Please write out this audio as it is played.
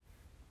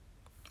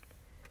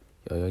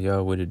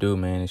Yo, what it do,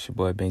 man? It's your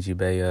boy Benji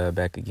Bay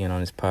back again on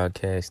this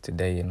podcast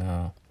today,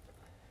 and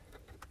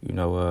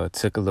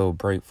took a little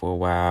break for a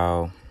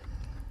while.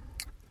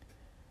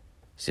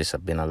 It's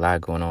just been a lot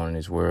going on in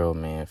this world,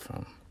 man,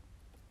 from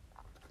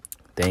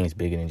things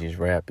bigger than just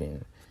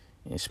rapping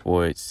and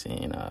sports,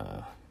 and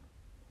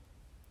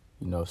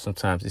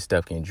sometimes this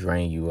stuff can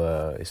drain you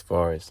as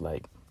far as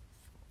it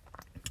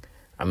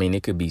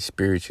could be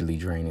spiritually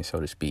draining, so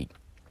to speak.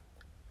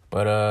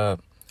 But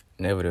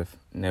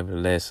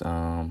nevertheless,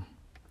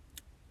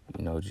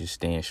 just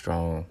staying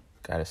strong.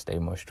 Gotta stay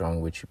more strong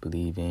with what you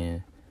believe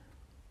in.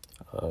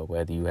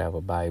 Whether you have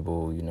a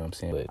Bible, you know what I'm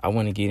saying. But I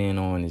want to get in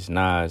on this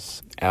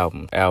Nas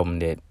album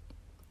that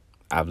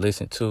I've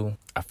listened to.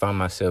 I find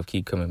myself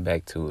keep coming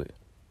back to it.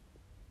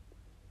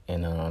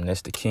 And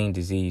that's the King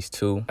Disease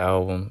 2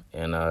 album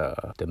and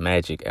the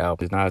Magic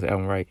album. Is Nas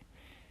album, right?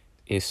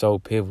 It's so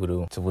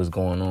pivotal to what's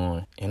going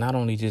on. And not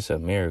only just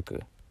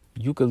America.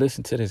 You could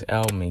listen to this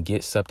album and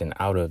get something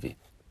out of it.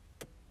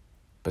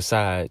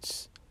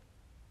 Besides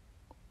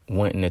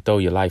wanting to throw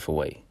your life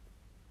away,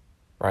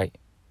 right?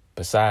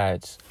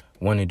 Besides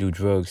wanting to do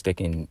drugs that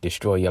can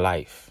destroy your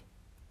life,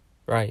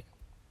 right?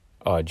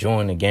 Or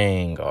join a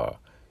gang or,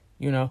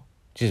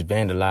 just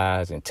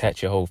vandalize and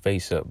tat your whole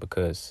face up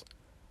because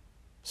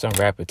some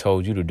rapper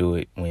told you to do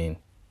it when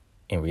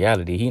in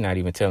reality, he not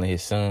even telling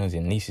his sons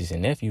and nieces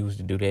and nephews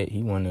to do that.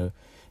 He want to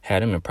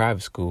have them in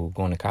private school,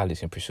 going to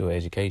college and pursue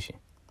education.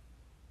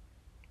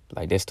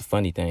 That's the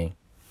funny thing.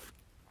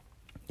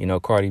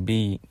 Cardi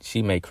B,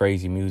 she made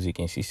crazy music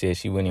and she said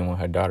she wouldn't even want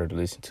her daughter to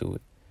listen to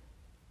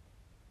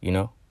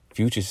it.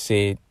 Future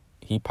said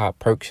he popped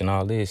perks and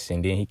all this,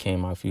 and then he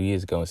came out a few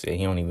years ago and said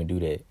he don't even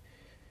do that.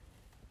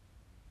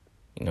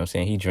 You know what I'm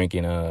saying? He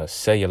drinking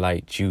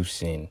cellulite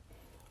juice and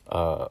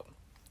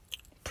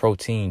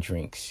protein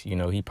drinks.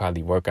 He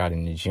probably work out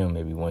in the gym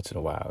maybe once in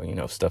a while,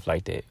 stuff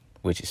like that,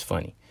 which is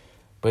funny.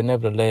 But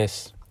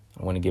nevertheless,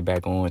 I want to get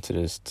back on to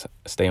this,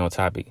 stay on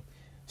topic.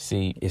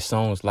 See, it's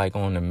songs like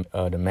on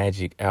the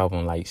Magic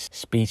album, like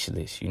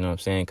Speechless, you know what I'm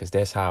saying? Because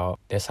that's how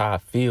I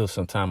feel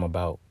sometimes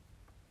about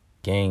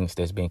gangs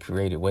that's been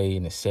created way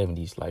in the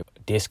 70s. Like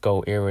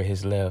disco era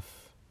has left,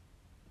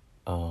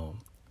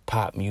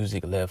 pop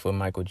music left with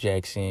Michael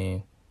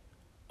Jackson,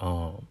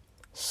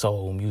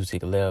 soul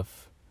music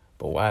left.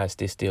 But why is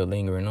this still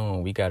lingering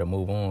on? We got to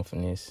move on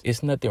from this.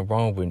 It's nothing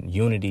wrong with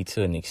unity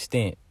to an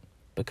extent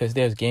because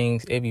there's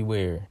gangs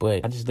everywhere.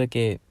 But I just look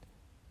at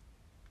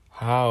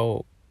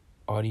how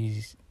are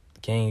these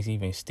gangs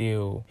even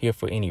still here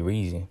for any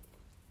reason?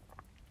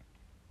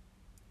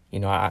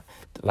 I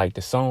like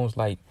the songs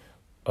like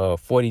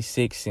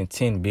 46 and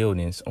 10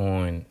 Buildings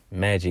on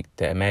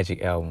that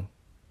Magic album.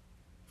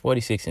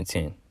 46 and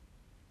 10.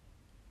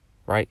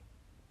 Right?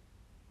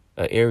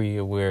 An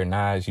area where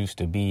Nas used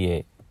to be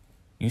at.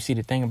 You see,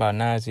 the thing about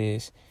Nas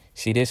is,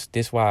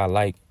 this why I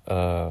like,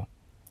 I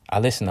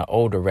listen to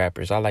older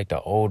rappers. I like the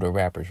older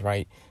rappers,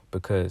 right?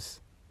 Because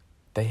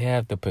they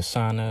have the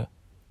persona,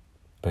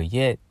 but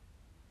yet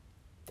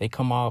they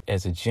come off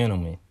as a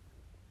gentleman.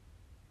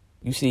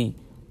 You see,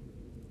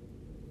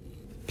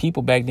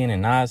 people back then in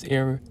Nas'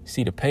 era,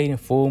 see the Paid in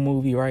Full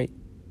movie, right?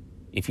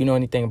 If you know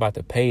anything about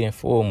the Paid in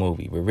Full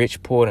movie, with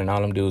Rich Porter and all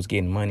them dudes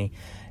getting money,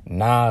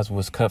 Nas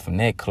was cut from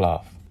that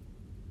cloth.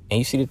 And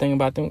you see the thing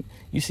about them?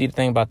 You see the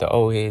thing about the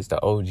old heads, the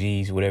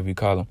OGs, whatever you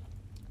call them?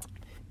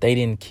 They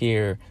didn't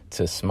care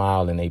to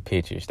smile in their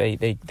pictures.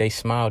 They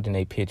smiled in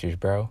their pictures,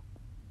 bro.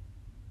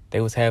 They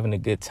was having a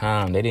good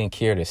time. They didn't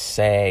care to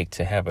sag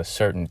to have a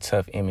certain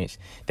tough image.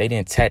 They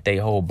didn't tat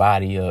their whole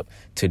body up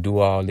to do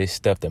all this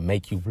stuff to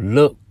make you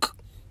look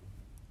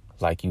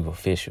like you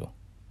official.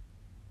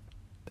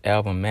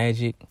 Album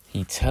Magic,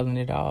 he telling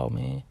it all,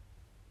 man.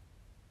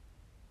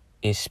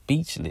 It's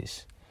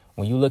speechless.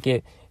 When you look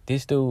at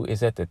this dude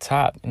is at the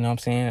top, you know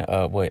what I'm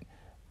saying?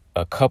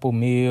 A couple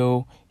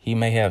mil. He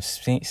may have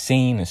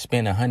seen and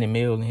spent 100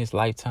 mil in his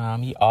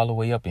lifetime. He all the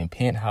way up in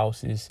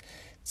penthouses,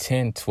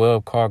 10,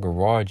 12 car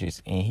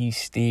garages, and he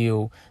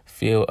still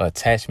feel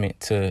attachment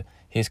to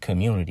his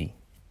community.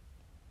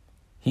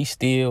 He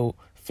still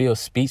feels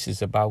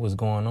speechless about what's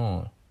going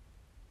on.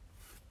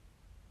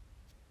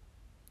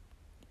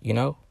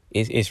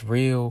 It's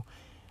real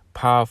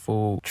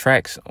powerful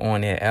tracks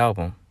on that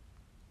album.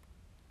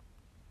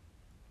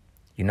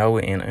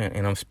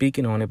 And I'm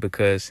speaking on it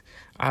because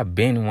I've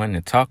been wanting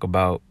to talk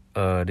about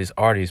this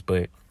artist,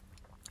 but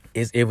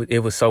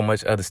it was so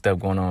much other stuff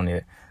going on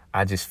that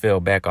I just fell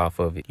back off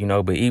of it.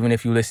 But even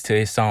if you listen to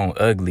his song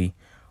Ugly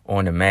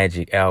on the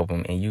Magic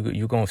album, and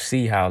you gonna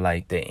see how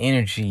like the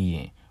energy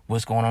and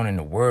what's going on in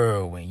the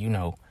world,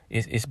 and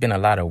it's been a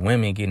lot of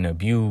women getting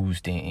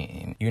abused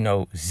and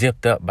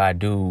zipped up by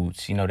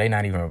dudes. They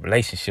not even in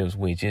relationships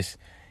with, just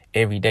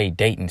everyday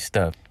dating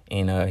stuff.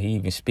 And he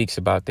even speaks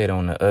about that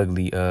on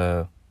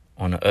the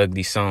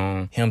Ugly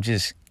song. Him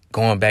just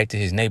going back to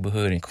his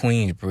neighborhood in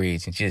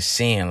Queensbridge and just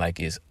seeing like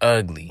it's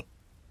ugly.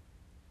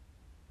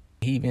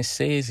 He even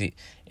says it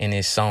in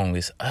his song,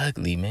 it's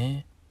ugly,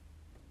 man.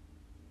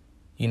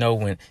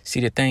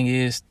 The thing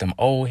is, them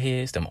old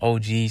heads, them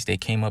OGs, they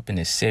came up in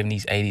the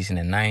 70s, 80s, and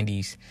the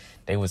 90s.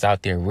 They was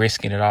out there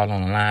risking it all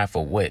on the line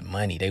for what?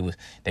 Money. They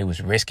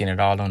was risking it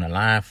all on the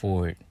line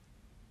for it.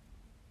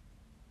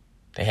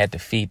 They had to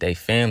feed their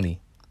family.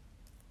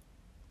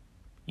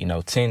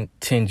 10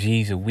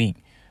 G's a week,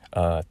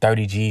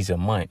 30 G's a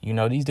month.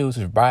 These dudes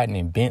was riding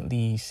in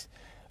Bentleys,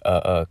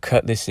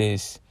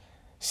 Cutlasses,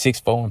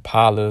 6'4"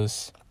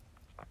 Impalas,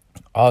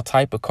 all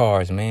type of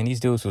cars, man. These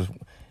dudes was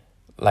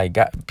like,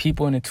 got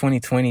people in the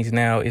 2020s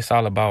now. It's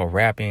all about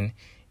rapping,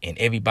 and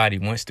everybody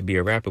wants to be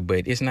a rapper,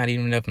 but it's not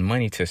even enough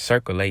money to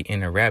circulate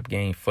in the rap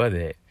game for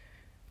that.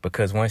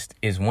 Because once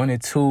it's one or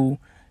two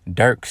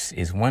Dirks,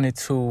 it's one or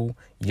two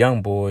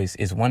Young Boys,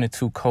 it's one or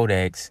two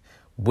Kodaks.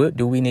 What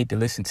do we need to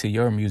listen to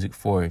your music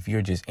for if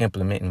you're just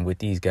implementing what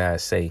these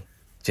guys say,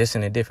 just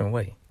in a different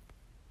way?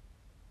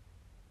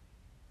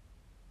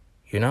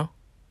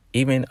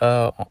 Even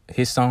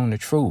his song, The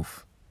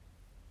Truth.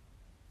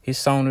 His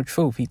song, The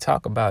Truth, he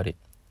talk about it.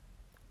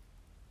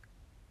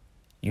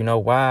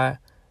 Why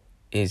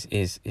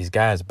is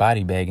guys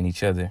body bagging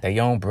each other,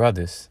 their own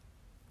brothers?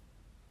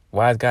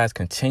 Why is guys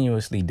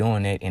continuously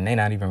doing that and they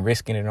not even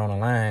risking it on the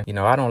line?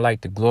 I don't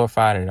like to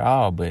glorify it at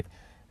all, but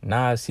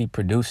Nas, he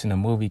producing a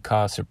movie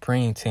called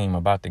Supreme Team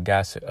about the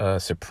guy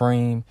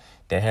Supreme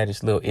that had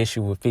this little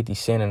issue with 50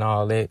 Cent and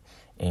all that.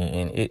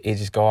 And it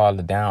just go all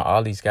down.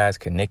 All these guys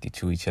connected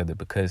to each other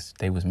because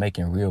they was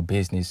making real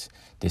business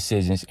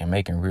decisions and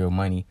making real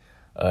money.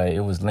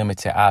 It was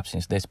limited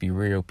options. Let's be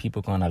real.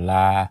 People gonna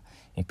lie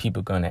and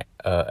people gonna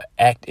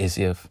act as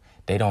if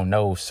they don't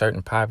know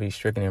certain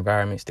poverty-stricken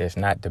environments. There's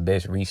not the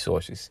best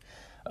resources.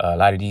 A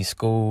lot of these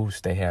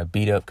schools, they have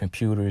beat-up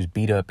computers,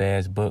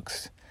 beat-up-ass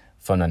books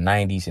from the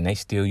 90s, and they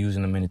still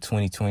using them in the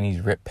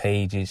 2020s, ripped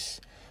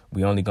pages.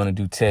 We only going to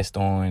do tests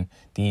on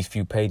these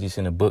few pages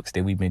in the books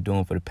that we've been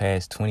doing for the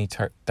past 20,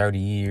 30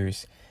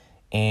 years.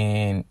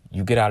 And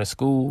you get out of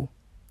school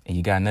and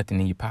you got nothing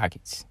in your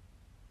pockets.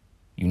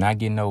 You're not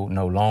getting no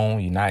loan.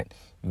 You're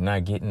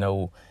not getting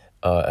no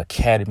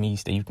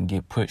academies that you can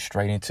get put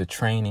straight into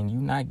training.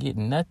 You're not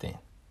getting nothing.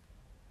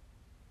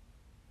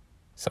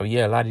 So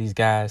yeah, a lot of these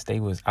guys, they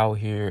was out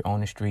here on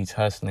the streets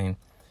hustling.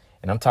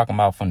 And I'm talking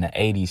about from the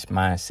 80s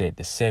mindset,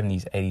 the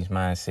 70s, 80s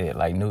mindset.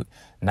 Like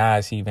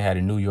Nas, he even had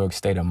a New York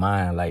state of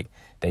mind. Like,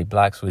 they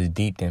blocks was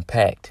deep and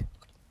packed.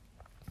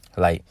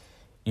 Like,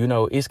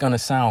 it's going to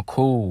sound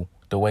cool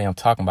the way I'm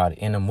talking about it.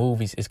 In the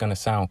movies, it's going to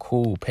sound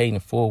cool. Paid in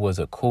Full was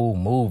a cool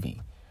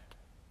movie.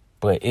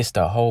 But it's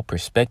the whole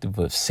perspective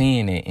of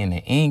seeing it in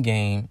the end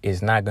game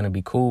is not going to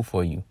be cool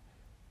for you.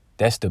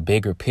 That's the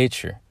bigger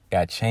picture.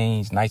 Got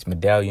chains, nice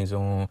medallions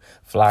on,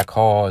 fly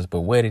cars.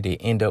 But where did it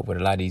end up with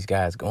a lot of these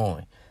guys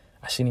going?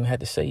 I shouldn't even have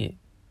to say it.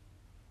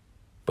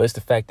 But it's the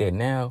fact that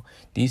now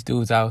these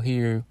dudes out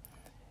here,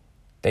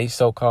 they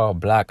so-called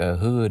block a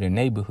hood or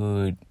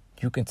neighborhood.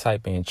 You can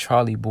type in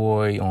Charlie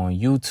Boy on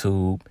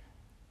YouTube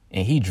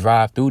and he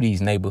drive through these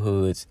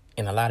neighborhoods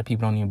and a lot of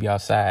people don't even be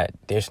outside.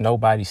 There's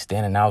nobody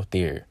standing out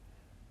there.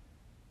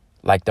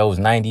 Like those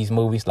 90s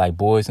movies like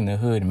Boys in the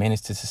Hood, Menace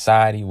to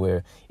Society,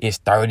 where it's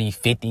 30,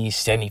 50,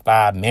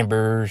 75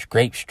 members,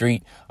 Grape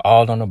Street,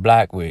 all on the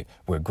block with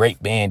grape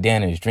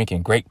bandanas,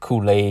 drinking grape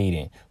Kool-Aid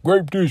and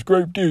grape this,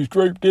 grape this,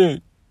 grape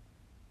that.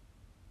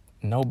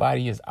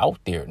 Nobody is out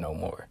there no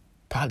more.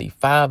 Probably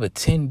 5 or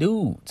 10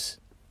 dudes.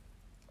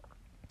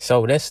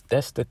 So that's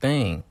the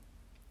thing.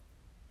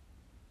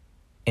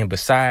 And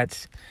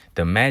besides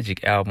the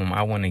Magic album,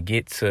 I want to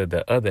get to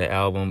the other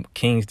album,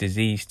 King's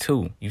Disease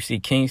 2. You see,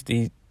 King's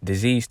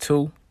Disease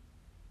 2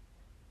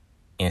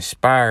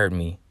 inspired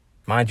me.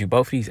 Mind you,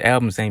 both of these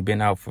albums ain't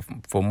been out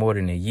for more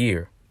than a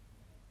year.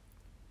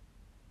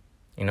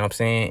 You know what I'm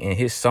saying? And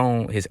his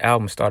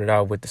album started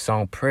out with the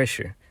song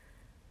Pressure.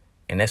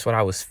 And that's what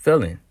I was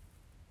feeling.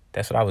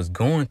 That's what I was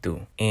going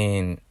through.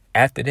 And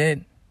after that,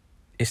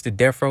 it's the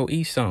Death Row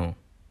E song.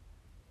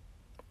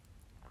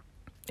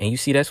 And you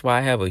see, that's why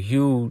I have a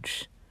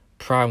huge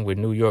problem with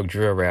New York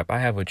drill rap. I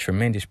have a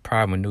tremendous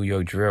problem with New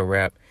York drill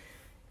rap.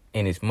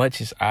 And as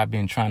much as I've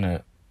been trying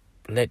to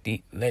let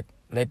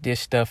this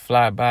stuff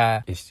fly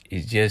by, it's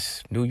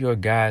just New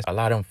York guys, a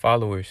lot of them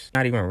followers,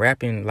 not even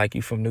rapping like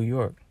you from New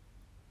York.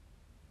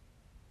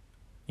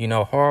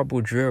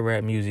 Horrible drill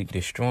rap music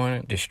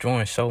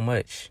destroying so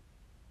much,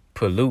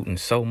 polluting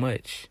so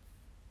much.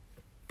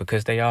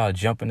 Because they all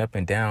jumping up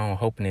and down,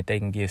 hoping that they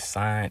can get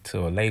signed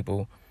to a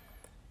label.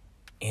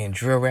 And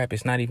drill rap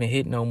is not even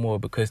hit no more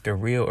because the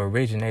real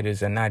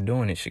originators are not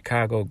doing it.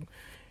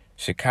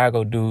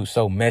 Chicago dudes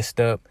so messed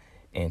up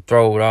and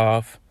throwed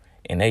off,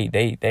 and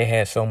they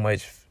had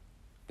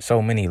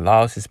so many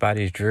losses by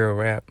this drill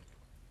rap.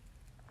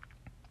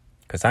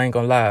 Cause I ain't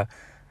gonna lie,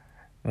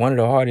 one of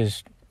the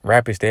hardest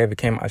rappers that ever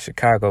came out of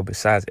Chicago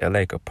besides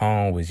L.A.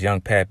 Capone was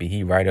Young Pappy.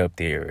 He right up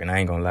there, and I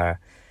ain't gonna lie,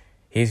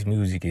 his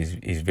music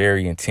is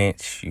very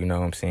intense. You know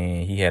what I'm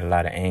saying? He had a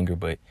lot of anger,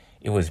 but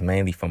it was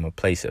mainly from a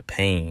place of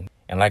pain.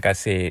 And like I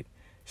said,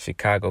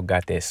 Chicago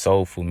got that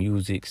soulful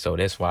music, so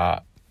that's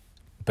why,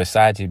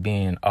 besides it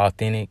being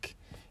authentic,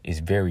 it's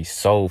very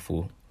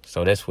soulful.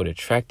 So that's what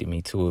attracted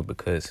me to it,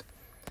 because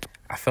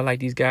I felt like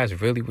these guys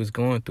really was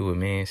going through it,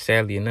 man.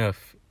 Sadly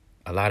enough,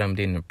 a lot of them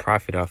didn't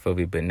profit off of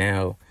it, but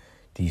now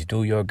these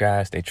New York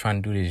guys, they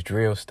trying to do this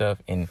drill stuff,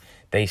 and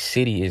they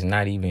city is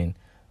not even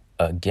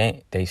a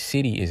gang. They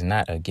city is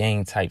not a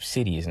gang type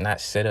city. It's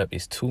not set up.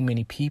 It's too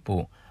many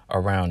people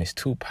around. It's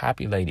too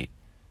populated.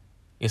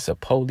 It's a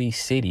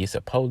police city. It's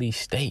a police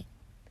state.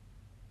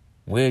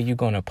 Where are you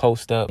gonna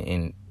post up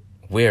and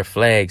wear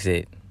flags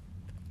at?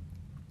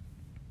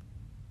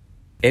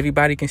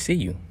 Everybody can see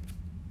you.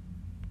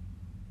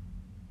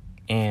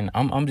 And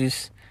I'm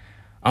just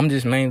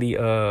mainly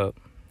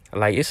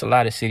like, it's a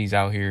lot of cities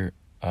out here,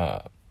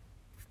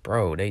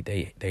 bro,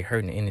 they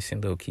hurting the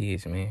innocent little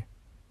kids, man.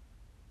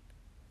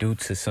 Due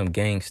to some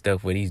gang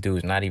stuff where these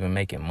dudes not even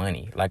making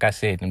money. Like I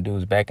said, them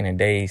dudes back in the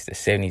days, the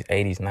 70s,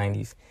 80s,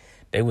 90s,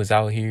 they was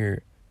out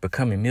here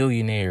becoming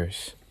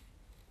millionaires.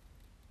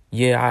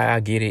 Yeah, I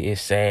get it.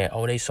 It's sad.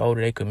 Oh, they sold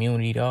to their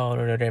community. Oh,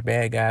 they're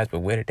bad guys. But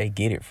where did they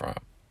get it from?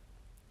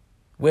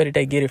 Where did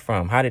they get it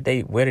from?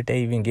 Where did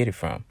they even get it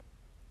from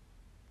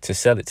to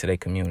sell it to their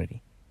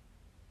community?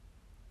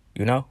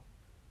 You know?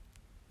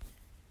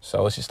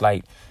 So it's just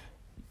like,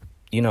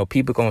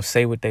 people gonna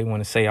say what they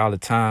want to say all the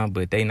time,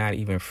 but they not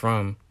even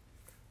from,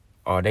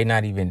 or they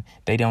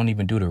don't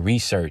even do the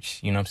research.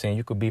 You know what I'm saying?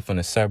 You could be from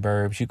the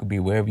suburbs, you could be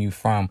wherever you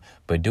from,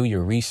 but do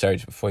your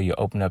research before you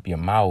open up your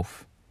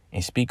mouth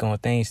and speak on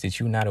things that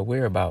you're not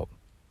aware about.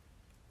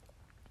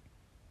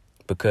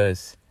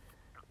 Because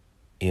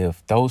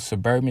if those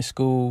suburban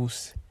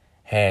schools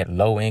had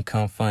low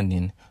income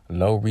funding,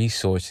 low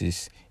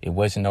resources, it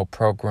wasn't no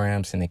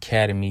programs and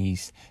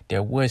academies,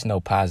 there was no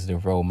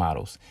positive role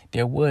models.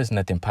 There was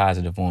nothing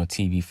positive on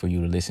TV for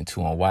you to listen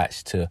to and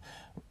watch to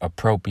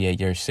appropriate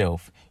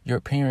yourself. Your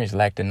parents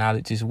lacked the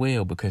knowledge as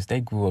well because they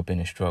grew up in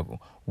a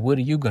struggle. What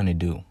are you going to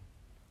do?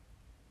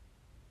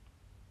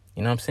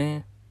 You know what I'm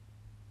saying?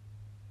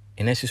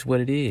 And that's just what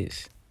it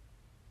is.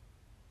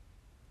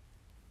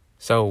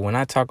 So when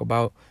I talk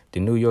about the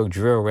New York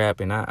drill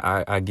rap, and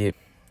I get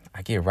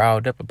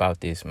riled up about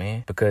this,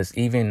 man, because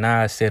even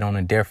Nas said on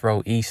the Death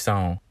Row East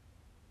song,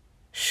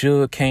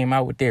 Suge came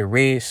out with that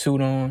red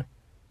suit on,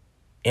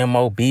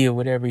 MOB or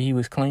whatever he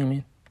was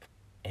claiming.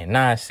 And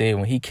Nas said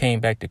when he came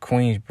back to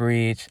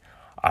Queensbridge,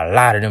 a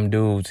lot of them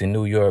dudes in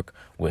New York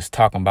was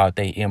talking about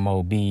they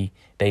MOB,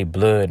 they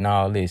blood and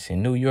all this.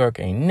 And New York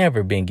ain't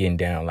never been getting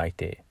down like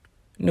that.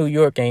 New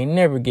York ain't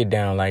never get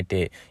down like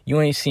that.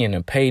 You ain't seeing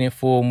the Paid in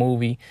Full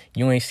movie.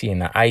 You ain't seeing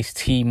the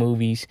Ice-T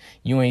movies.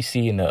 You ain't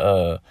seeing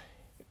the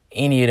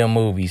any of them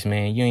movies,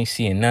 man. You ain't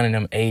seeing none of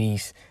them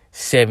 80s,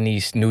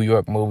 70s New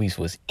York movies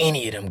was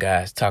any of them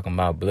guys talking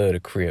about blood or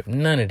Crip.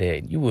 None of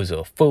that. You was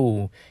a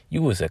fool.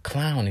 You was a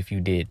clown if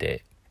you did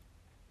that.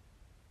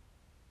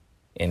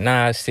 And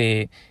Nas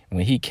said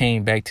when he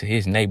came back to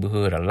his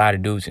neighborhood, a lot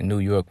of dudes in New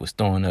York was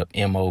throwing up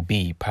MOB,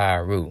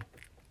 Pyru,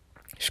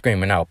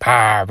 screaming out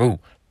Pyru.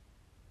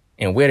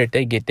 And where did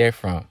they get that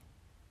from?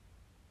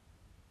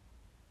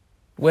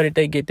 Where did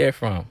they get that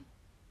from?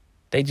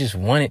 They just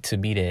wanted to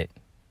be that.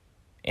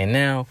 And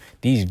now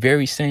these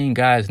very same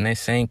guys in that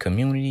same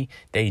community,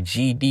 they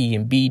GD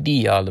and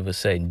BD all of a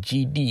sudden.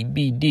 GD,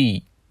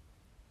 BD.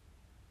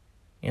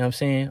 You know what I'm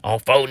saying? On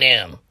for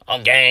them.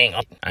 On gang.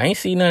 I ain't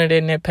see none of that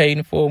in that Paid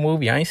in Full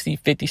movie. I ain't see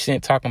 50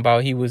 Cent talking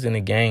about he was in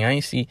a gang. I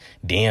ain't see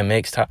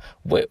DMX talk.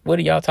 What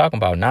are y'all talking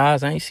about?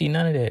 Nas, I ain't see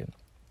none of that.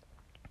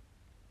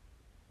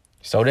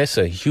 So that's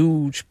a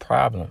huge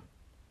problem.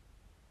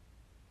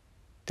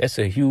 That's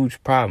a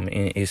huge problem.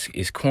 And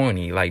it's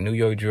corny. Like, New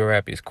York drill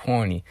rap is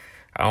corny.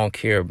 I don't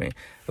care, man.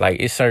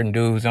 Like, it's certain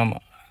dudes,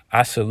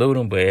 I salute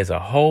them, but as a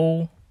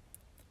whole,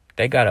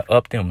 they gotta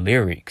up them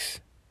lyrics.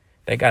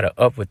 They gotta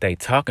up what they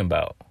talking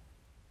about.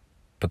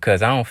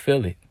 Because I don't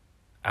feel it.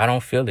 I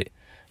don't feel it.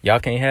 Y'all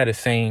can't have the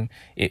same.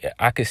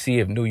 I could see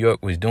if New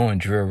York was doing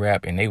drill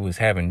rap and they was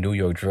having New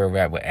York drill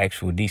rap with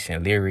actual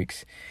decent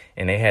lyrics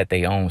and they had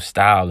their own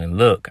style and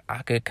look,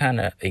 I could kind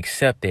of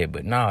accept that.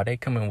 But no, they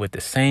coming with the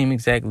same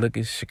exact look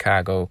as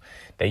Chicago.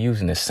 They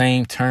using the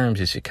same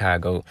terms as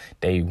Chicago.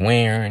 They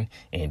wearing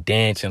and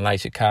dancing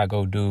like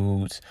Chicago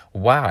dudes.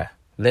 Why?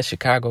 Let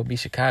Chicago be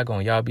Chicago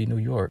and y'all be New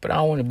York. But I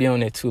don't want to be on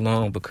that too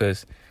long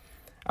because,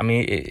 I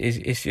mean,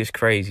 it's just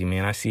crazy,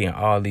 man. I see in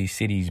all these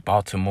cities,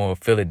 Baltimore,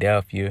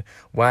 Philadelphia,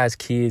 why is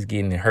kids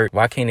getting hurt?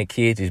 Why can't the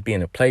kids just be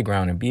in the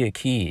playground and be a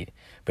kid?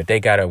 But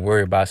they got to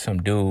worry about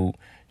some dude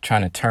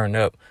trying to turn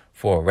up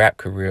for a rap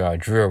career or a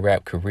drill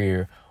rap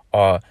career,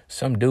 or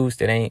some dudes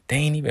that ain't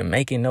even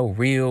making no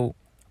real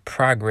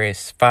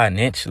progress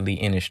financially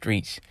in the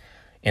streets,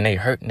 and they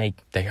hurting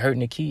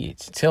the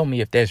kids. Tell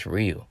me if that's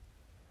real.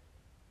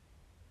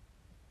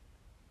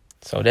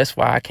 So that's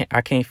why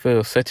I can't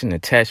feel such an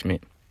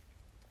attachment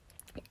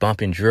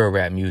bumping drill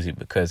rap music,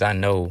 because I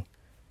know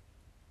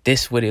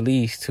this what it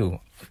leads to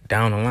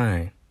down the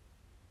line.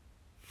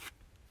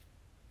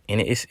 And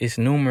it's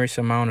numerous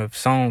amount of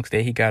songs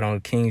that he got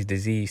on King's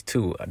Disease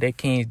 2. That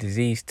King's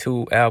Disease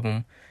 2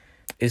 album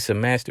is a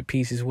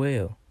masterpiece as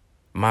well.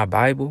 My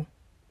Bible,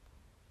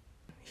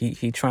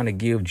 he trying to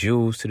give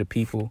jewels to the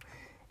people,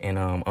 and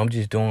I'm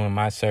just doing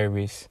my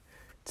service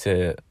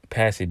to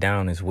pass it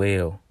down as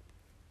well.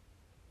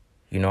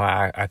 You know,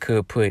 I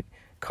could put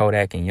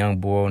Kodak and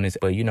YoungBoy on this,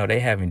 but you know, they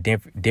having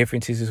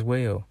differences as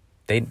well.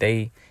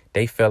 They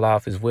fell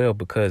off as well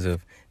because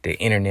of the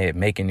internet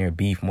making their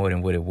beef more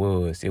than what it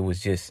was. It was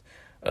just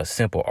a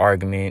simple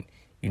argument,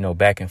 you know,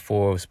 back and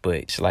forth, but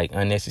it's like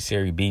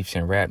unnecessary beefs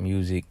in rap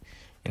music.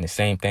 And the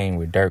same thing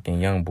with Durk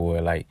and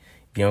YoungBoy. Like,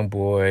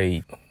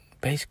 YoungBoy,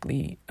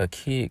 basically a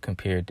kid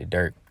compared to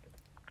Durk.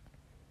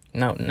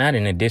 No, not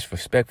in a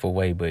disrespectful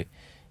way, but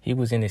he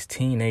was in his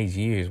teenage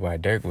years while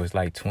Durk was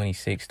like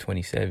 26,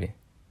 27.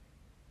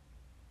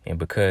 And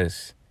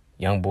because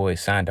YoungBoy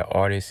signed an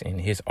artist and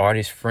his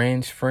artist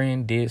friend's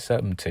friend did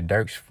something to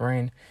Durk's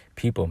friend,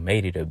 people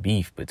made it a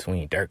beef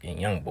between Durk and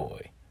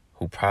YoungBoy,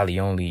 who probably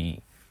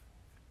only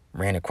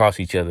ran across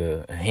each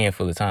other a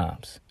handful of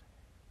times.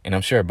 And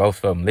I'm sure both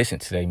of them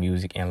listened to their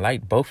music and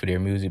liked both of their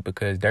music,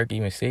 because Durk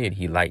even said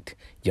he liked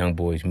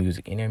YoungBoy's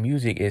music, and their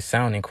music is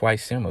sounding quite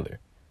similar.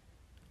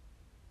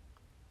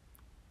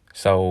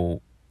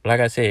 So, like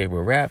I said,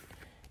 with rap,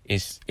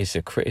 it's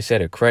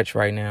at a crutch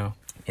right now,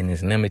 and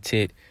it's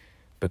limited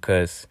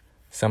because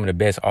some of the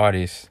best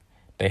artists,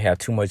 they have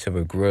too much of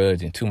a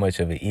grudge and too much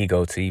of an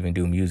ego to even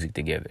do music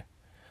together.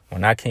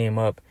 When I came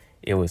up,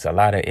 it was a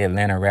lot of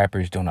Atlanta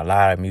rappers doing a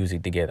lot of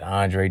music together.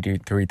 Andre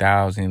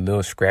 3000,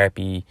 Lil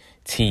Scrappy,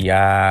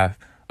 T.I.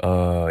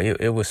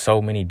 It was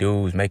so many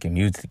dudes making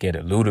music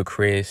together.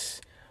 Ludacris.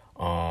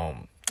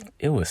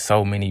 It was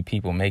so many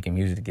people making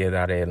music together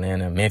out of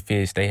Atlanta.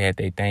 Memphis, they had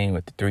their thing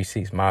with the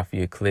 3-6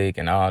 Mafia clique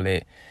and all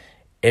that.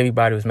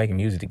 Everybody was making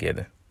music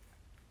together.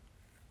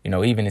 You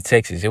know, even in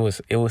Texas,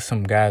 it was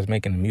some guys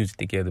making the music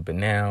together, but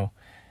now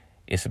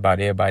it's about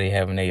everybody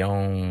having their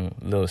own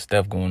little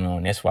stuff going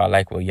on. That's why I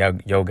like what Yo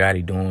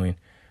Gotti doing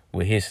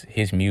with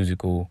his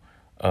musical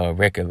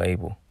record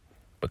label,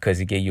 because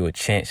it gave you a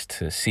chance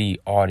to see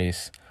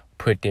artists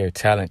put their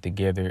talent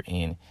together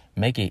and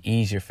make it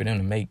easier for them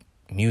to make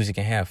music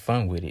and have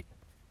fun with it.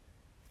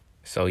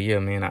 So yeah,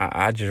 man,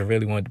 I just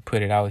really wanted to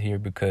put it out here,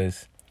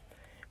 because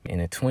in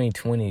the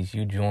 2020s,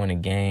 you join a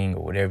gang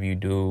or whatever you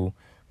do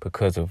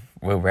because of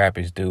what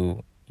rappers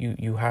do.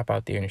 You hop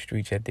out there in the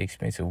streets at the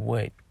expense of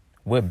what?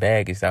 What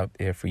bag is out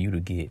there for you to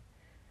get?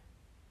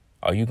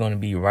 Are you going to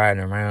be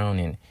riding around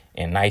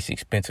in nice,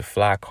 expensive,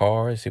 fly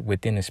cars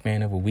within the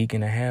span of a week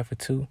and a half or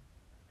two?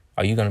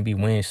 Are you going to be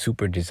wearing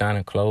super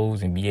designer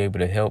clothes and be able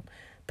to help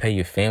pay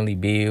your family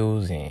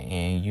bills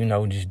and you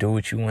know, just do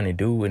what you want to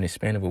do in the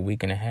span of a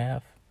week and a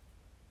half?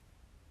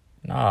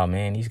 Nah,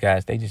 man, these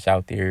guys, they just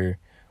out there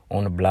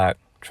on the block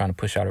trying to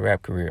push out a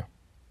rap career,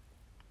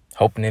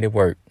 hoping that it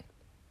worked,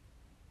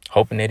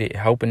 hoping that it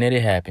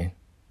happened.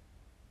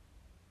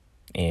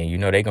 And, you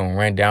know, they going to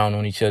run down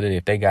on each other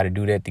if they got to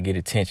do that to get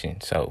attention.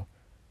 So,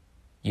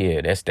 yeah,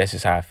 that's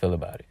just how I feel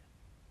about it.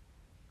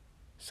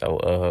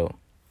 So,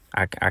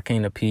 I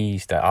can't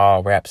appease to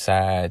all rap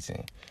sides.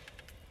 And,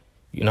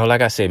 you know,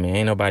 like I said, man,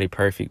 ain't nobody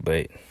perfect,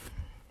 but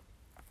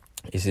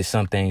it's just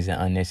some things that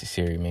are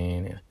unnecessary,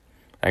 man. And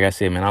like I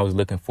said, man, I was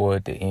looking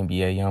forward to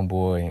NBA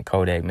YoungBoy and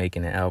Kodak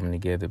making an album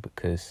together,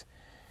 because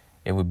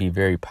it would be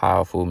very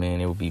powerful,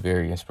 man. It would be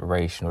very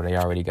inspirational. They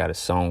already got a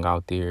song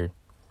out there.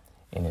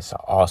 And it's an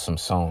awesome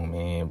song,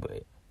 man,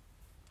 but,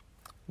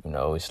 you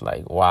know, it's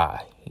like,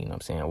 why? You know what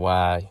I'm saying?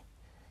 Why,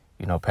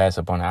 you know, pass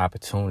up on the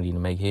opportunity to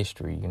make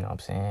history, you know what I'm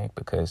saying?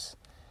 Because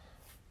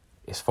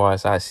as far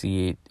as I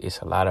see it, it's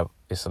a lot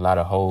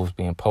of holes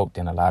being poked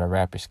in a lot of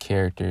rappers'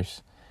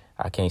 characters.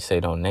 I can't say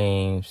no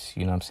names,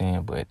 you know what I'm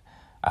saying? But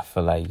I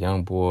feel like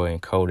YoungBoy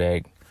and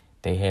Kodak,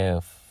 they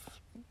have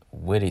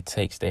what it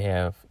takes. They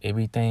have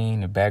everything,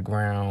 the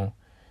background,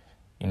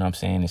 you know what I'm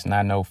saying? It's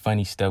not no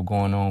funny stuff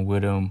going on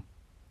with them.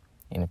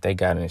 And if they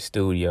got in the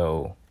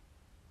studio,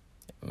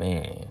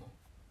 man,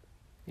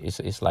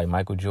 it's like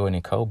Michael Jordan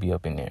and Kobe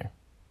up in there.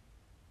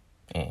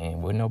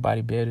 And would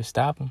nobody be able to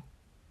stop them?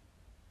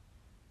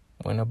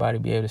 Would nobody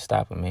be able to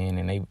stop them, man?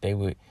 And they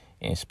would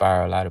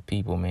inspire a lot of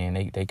people, man.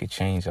 They could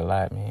change a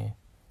lot, man.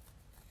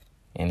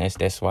 And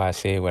that's why I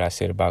said what I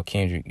said about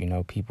Kendrick. You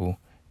know, people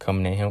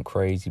coming at him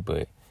crazy,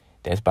 but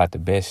that's about the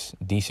best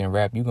decent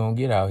rap you gonna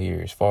get out here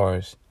as far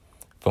as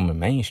from a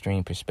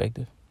mainstream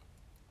perspective.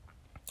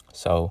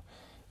 So,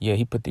 yeah,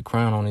 he put the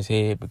crown on his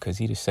head because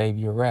he the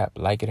savior of rap,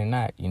 like it or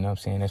not. You know what I'm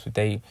saying? That's what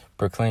they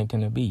proclaimed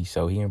him to be.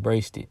 So he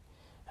embraced it.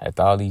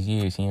 After all these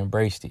years, he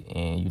embraced it.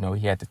 And, you know,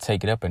 he had to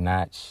take it up a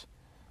notch.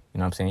 You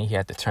know what I'm saying? He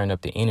had to turn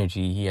up the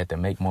energy. He had to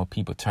make more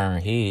people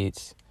turn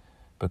heads,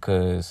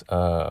 because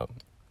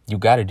you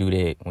got to do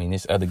that when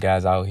there's other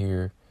guys out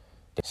here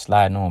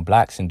sliding on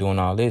blocks and doing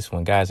all this.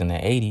 When guys in the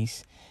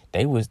 80s,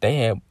 they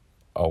had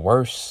a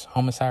worse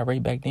homicide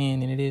rate back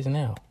then than it is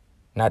now.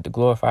 Not to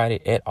glorify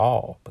it at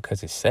all,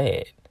 because it's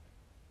sad.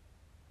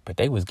 But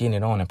they was getting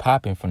it on and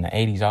popping from the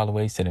 80s all the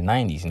way to the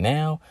 90s.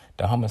 Now,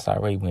 the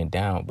homicide rate went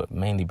down, but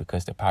mainly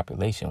because the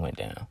population went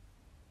down.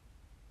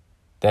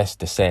 That's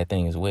the sad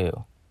thing as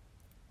well.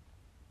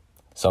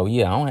 So,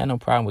 yeah, I don't have no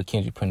problem with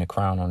Kendrick putting the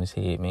crown on his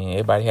head, man.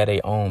 Everybody had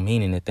their own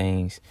meaning of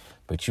things,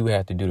 but you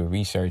have to do the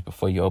research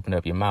before you open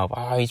up your mouth.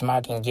 Oh, he's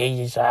mocking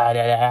Jesus. You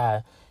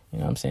know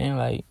what I'm saying?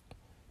 Like,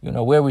 you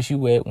know, where was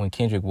you at when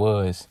Kendrick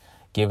was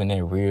giving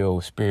that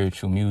real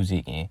spiritual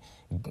music and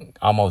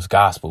almost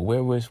gospel.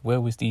 Where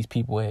was these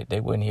people at? They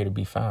wasn't here to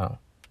be found.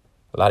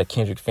 A lot of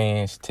Kendrick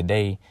fans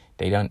today,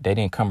 they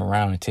didn't come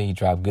around until he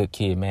dropped Good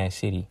Kid, Mad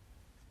City.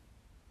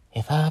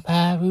 If all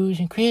Power Rouge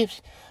and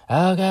Crips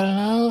all got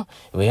along,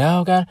 we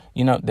all got,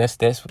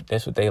 that's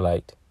what they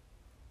liked.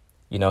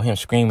 Him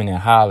screaming and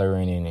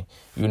hollering and,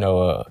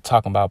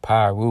 talking about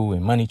Pyru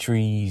and money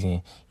trees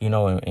and,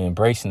 and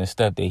embracing the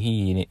stuff that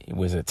he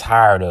was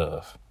tired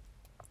of.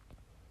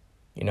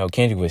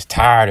 Kendrick was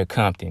tired of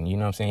Compton. You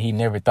know what I'm saying? He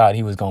never thought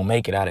he was going to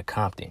make it out of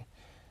Compton.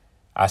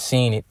 I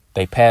seen it.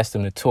 They passed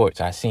him the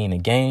torch. I seen the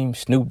Game,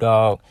 Snoop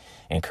Dogg,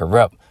 and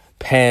Corrupt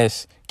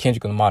pass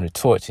Kendrick Lamar the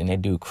torch, and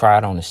that dude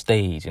cried on the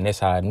stage. And that's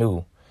how I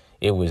knew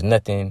it was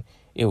nothing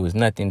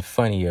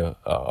funny or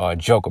a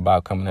joke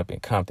about coming up in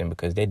Compton,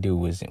 because that dude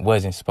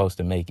wasn't supposed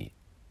to make it.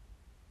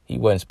 He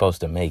wasn't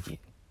supposed to make it.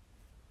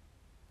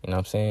 You know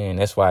what I'm saying?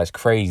 That's why it's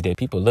crazy that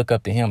people look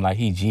up to him like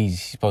he's Jesus.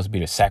 He's supposed to be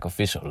the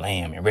sacrificial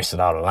lamb and risk it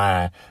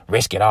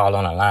all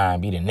on the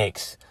line, be the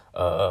next,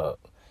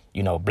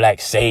 black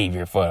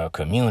savior for a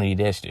community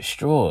that's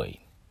destroyed.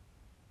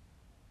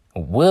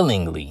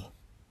 Willingly.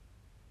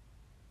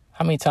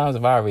 How many times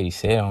have I already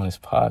said on this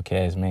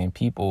podcast, man,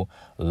 people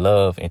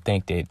love and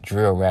think that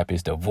drill rap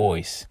is the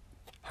voice.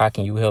 How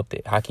can you help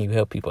that? How can you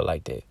help people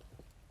like that?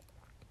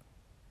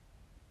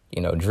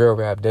 Drill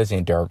rap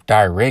doesn't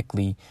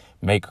directly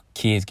make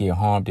kids get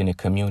harmed in the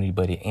community,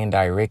 but it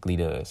indirectly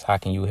does. How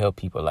can you help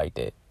people like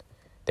that?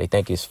 They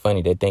think it's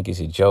funny. They think it's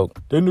a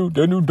joke. That new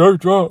dirt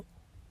drop.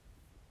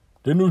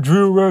 That new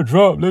drill rap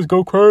drop. Let's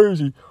go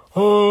crazy.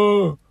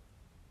 Oh.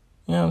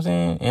 You know what I'm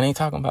saying? And they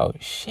talking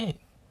about shit.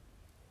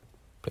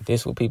 But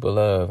this is what people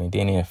love, and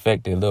then it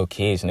affect the little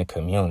kids in the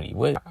community.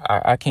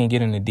 I can't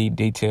get into deep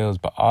details,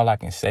 but all I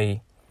can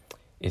say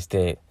is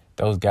that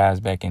those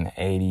guys back in the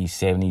 80s,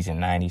 70s, and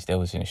 90s that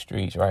was in the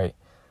streets, right?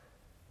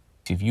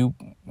 If you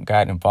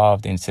got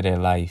involved into their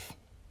life,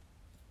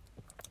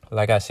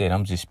 like I said,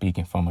 I'm just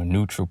speaking from a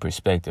neutral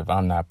perspective.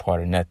 I'm not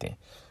part of nothing.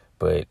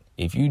 But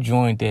if you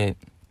joined that,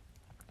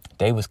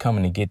 they was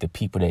coming to get the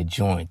people that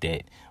joined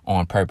that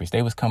on purpose.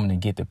 They was coming to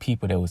get the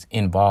people that was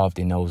involved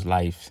in those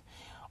lives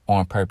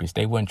on purpose.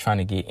 They wasn't trying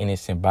to get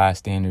innocent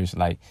bystanders,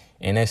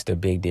 and that's the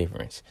big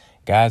difference.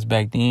 Guys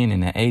back then in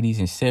the 80s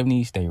and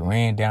 70s, they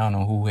ran down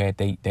on who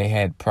they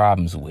had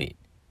problems with.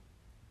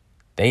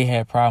 They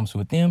had problems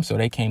with them, so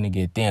they came to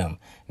get them,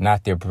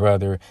 not their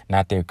brother,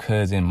 not their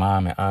cousin,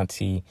 mom, and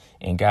auntie.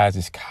 And guys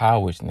is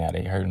cowards now.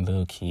 They hurting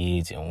little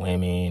kids and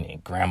women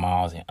and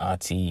grandmas and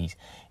aunties,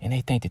 and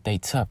they think that they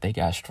tough. They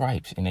got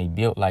stripes, and they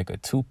built like a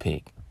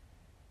toothpick.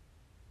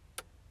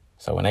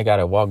 So when they got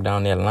to walk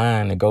down that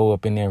line to go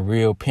up in their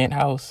real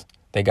penthouse,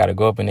 they got to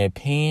go up in their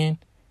pen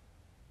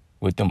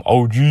with them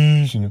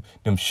OGs and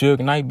them Suge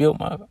Knight built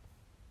my...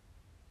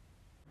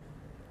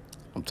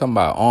 I'm talking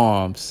about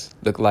arms.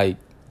 Look like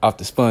off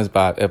the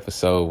SpongeBob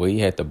episode where he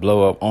had to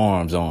blow up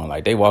arms on.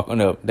 Like they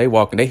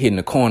hitting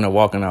the corner,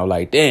 walking out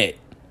like that.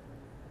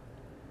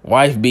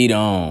 Wife beat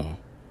on.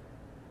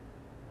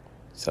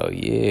 So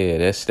yeah,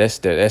 that's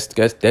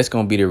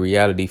gonna be the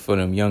reality for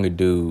them younger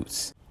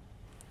dudes.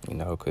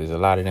 Because a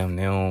lot of them,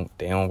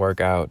 they don't work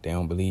out. They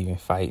don't believe in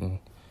fighting.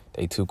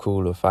 They too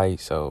cool to fight.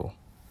 So,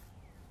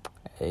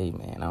 hey,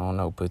 man, I don't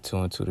know. Put two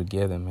and two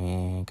together,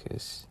 man,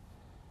 because,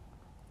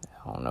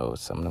 I don't know,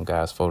 some of them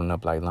guys folding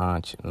up like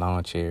lawn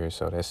chairs.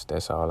 So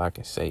that's all I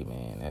can say,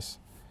 man. That's,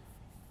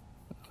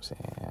 you know what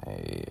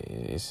I'm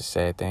saying, it's a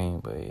sad thing,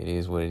 but it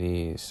is what it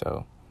is.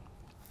 So,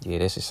 yeah,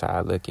 that's just how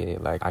I look at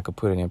it. Like, I could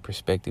put it in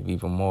perspective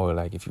even more.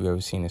 Like, if you ever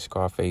seen the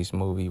Scarface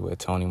movie where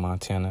Tony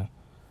Montana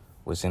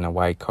was in a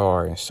white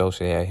car and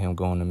Sosa had him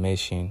go on a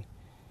mission,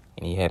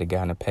 and he had a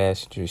guy in the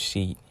passenger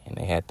seat, and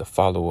they had to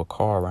follow a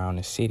car around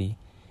the city,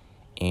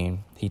 and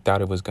he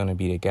thought it was going to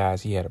be the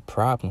guys he had a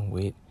problem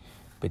with,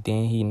 but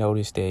then he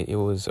noticed that it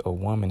was a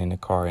woman in the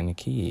car and a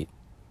kid,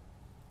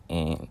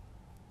 and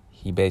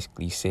he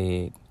basically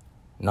said,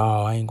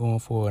 "No, I ain't going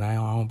for it. I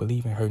don't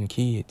believe in hurting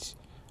kids.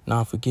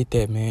 Nah, forget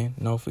that, man.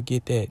 No,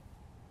 forget that.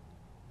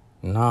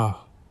 Nah,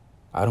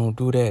 I don't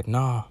do that.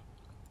 Nah."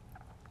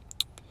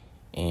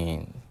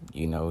 And,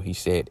 he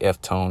said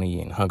F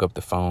Tony and hung up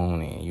the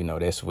phone,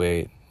 and, that's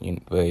where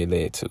it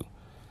led to.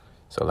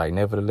 So,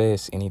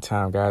 nevertheless,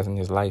 anytime guys in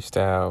this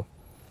lifestyle,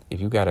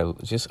 if you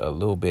got just a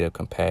little bit of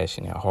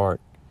compassion and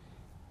heart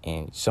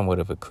and somewhat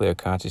of a clear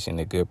conscience and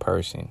a good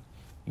person,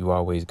 you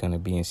always going to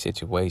be in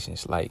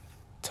situations like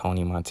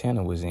Tony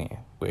Montana was in,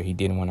 where he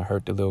didn't want to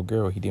hurt the little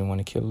girl. He didn't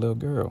want to kill the little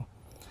girl.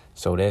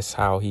 So that's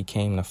how he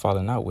came to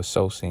falling out with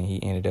Sosa, and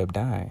he ended up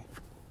dying,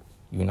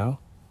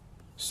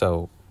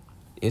 So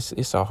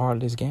it's a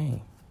heartless game.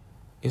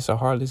 It's a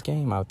heartless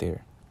game out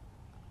there.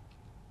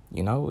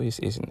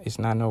 It's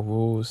not no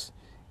rules.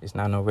 It's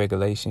not no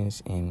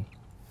regulations. And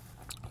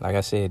like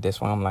I said,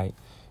 that's why I'm like,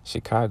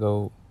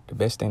 Chicago, the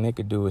best thing they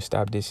could do is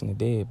stop dissing the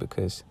dead,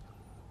 because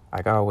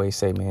like I always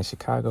say, man,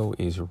 Chicago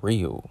is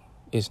real.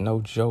 It's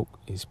no joke.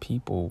 It's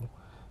people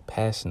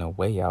passing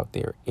away out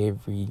there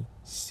every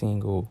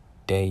single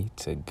day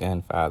to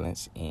gun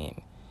violence.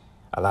 And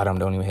A lot of them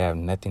don't even have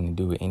nothing to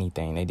do with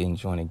anything. They didn't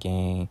join a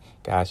gang.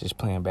 Guys just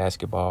playing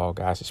basketball.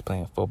 Guys just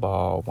playing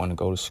football. Want to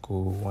go to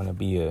school. Want to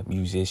be a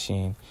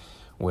musician.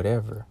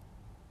 Whatever.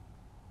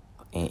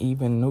 And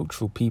even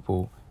neutral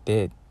people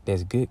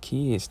that's good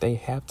kids, they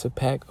have to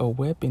pack a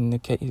weapon in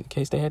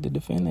case they had to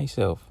defend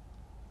themselves.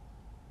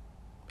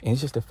 And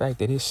it's just the fact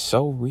that it's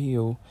so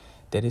real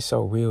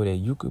that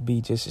you could be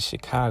just a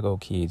Chicago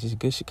kid, just a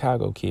good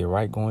Chicago kid,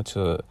 right? Going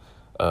to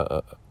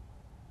a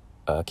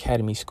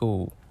academy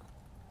school,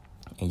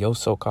 and your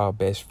so-called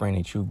best friend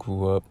that you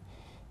grew up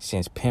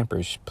since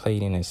Pampers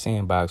played in a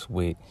sandbox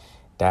with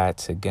died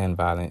to gun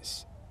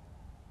violence.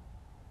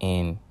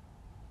 And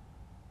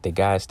the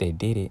guys that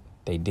did it,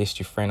 they dissed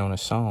your friend on a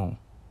song.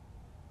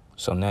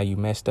 So now you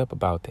messed up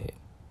about that.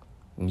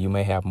 You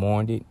may have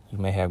mourned it, you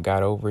may have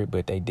got over it,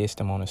 but they dissed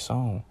him on a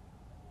song.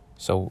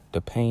 So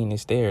the pain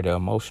is there, the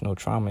emotional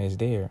trauma is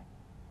there.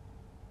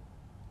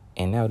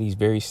 And now these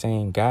very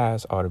same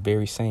guys are the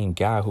very same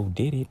guy who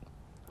did it.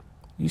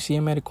 You see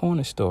him at a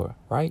corner store,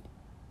 right?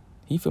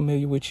 He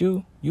familiar with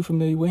you, you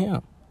familiar with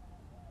him.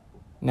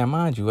 Now,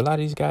 mind you, a lot of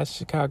these guys in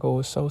Chicago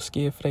are so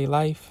scared for their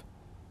life.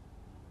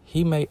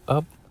 He may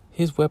up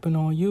his weapon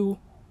on you,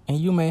 and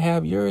you may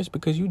have yours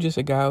because you just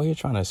a guy out here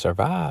trying to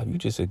survive. You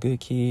just a good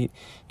kid,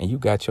 and you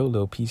got your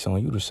little piece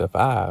on you to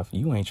survive.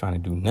 You ain't trying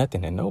to do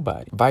nothing to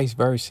nobody. Vice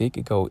versa, it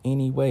could go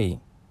any way.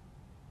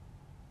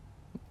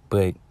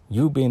 But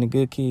you being a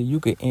good kid, you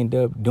could end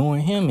up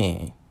doing him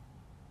in.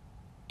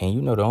 And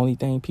you know the only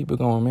thing people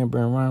gonna remember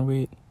and run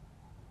with?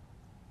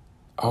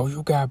 Oh,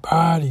 you got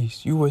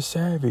bodies. You a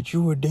savage.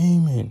 You a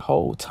demon.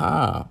 Whole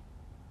time,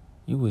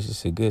 you was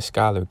just a good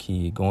scholar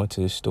kid going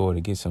to the store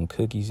to get some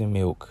cookies and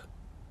milk.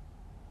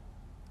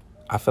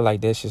 I feel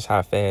like that's just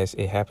how fast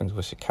it happens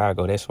with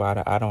Chicago. That's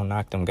why I don't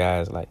knock them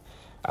guys. Like,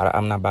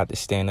 I'm not about to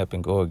stand up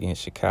and go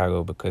against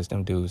Chicago because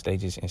them dudes, they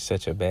just in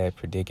such a bad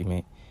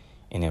predicament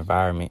and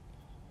environment.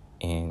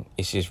 And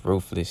it's just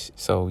ruthless.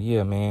 So,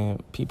 yeah, man,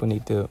 people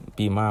need to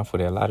be mindful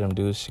that a lot of them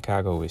dudes in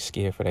Chicago is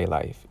scared for their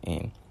life.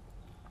 And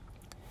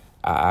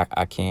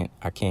I can't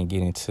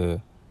get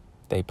into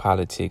their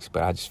politics,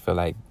 but I just feel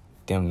like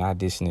them not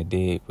dissing the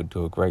dead would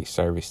do a great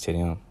service to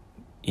them,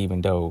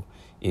 even though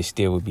it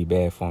still would be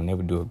bad for them. They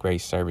would do a great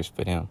service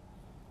for them.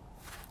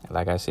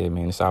 Like I said,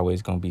 man, it's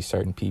always going to be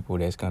certain people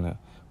that's going to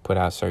put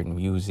out certain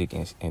music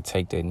and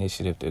take the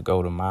initiative to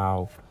go the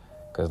mile.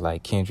 Because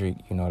like Kendrick,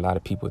 you know, a lot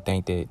of people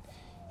think that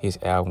his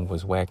album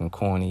was whack and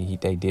corny.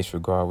 They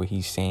disregard what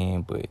he's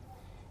saying, but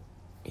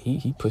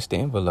he pushed the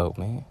envelope,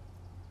 man.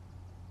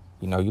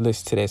 You know, you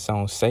listen to that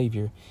song,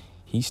 Savior,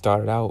 he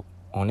started out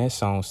on that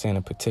song saying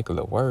a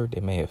particular word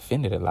that may have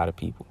offended a lot of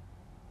people.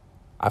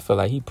 I feel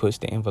like he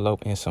pushed the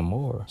envelope in some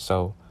more.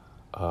 So,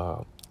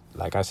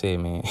 like I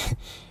said, man,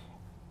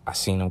 I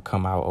seen him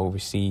come out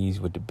overseas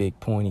with the big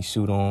pointy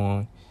suit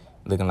on,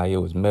 looking like it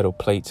was metal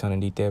plates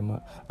underneath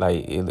that.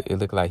 Like, it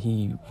looked like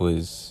he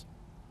was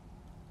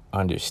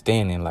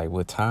understanding, like,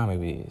 what time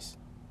it is.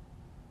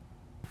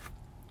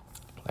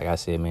 Like I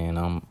said, man,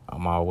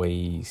 I'm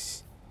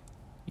always,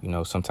 you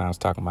know, sometimes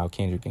talking about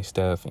Kendrick and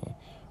stuff and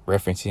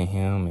referencing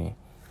him and,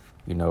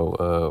 you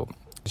know,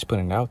 just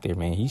putting it out there,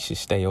 man. He should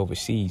stay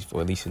overseas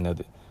for at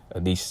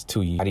least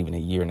 2 years, not even a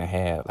year and a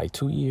half, like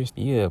 2 years.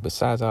 Yeah,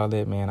 besides all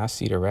that, man, I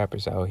see the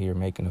rappers out here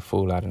making a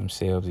fool out of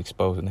themselves,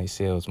 exposing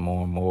themselves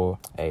more and more.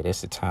 Hey,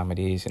 that's the time it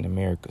is in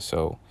America.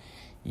 So,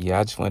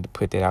 yeah, I just wanted to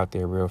put that out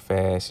there real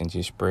fast and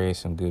just spread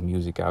some good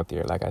music out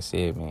there. Like I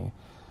said, man,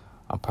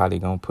 I'm probably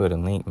going to put a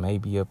link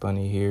maybe up under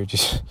here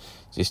just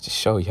to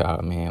show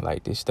y'all, man,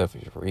 like this stuff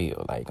is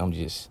real. Like I'm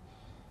just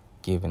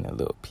giving a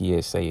little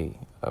PSA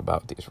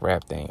about this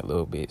rap thing a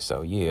little bit.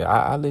 So, yeah,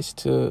 I listen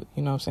to,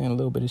 you know what I'm saying, a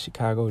little bit of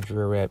Chicago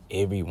drill rap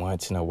every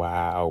once in a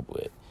while,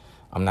 but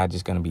I'm not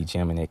just going to be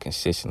jamming it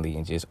consistently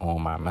and just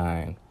on my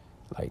mind.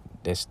 Like,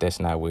 that's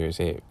not where it's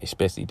at,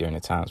 especially during the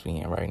times we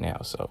in right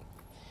now. So,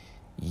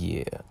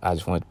 yeah, I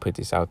just wanted to put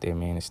this out there,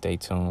 man, and stay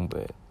tuned.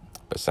 But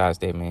besides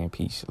that, man,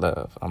 peace,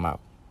 love. I'm out.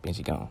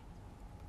 Benji gone.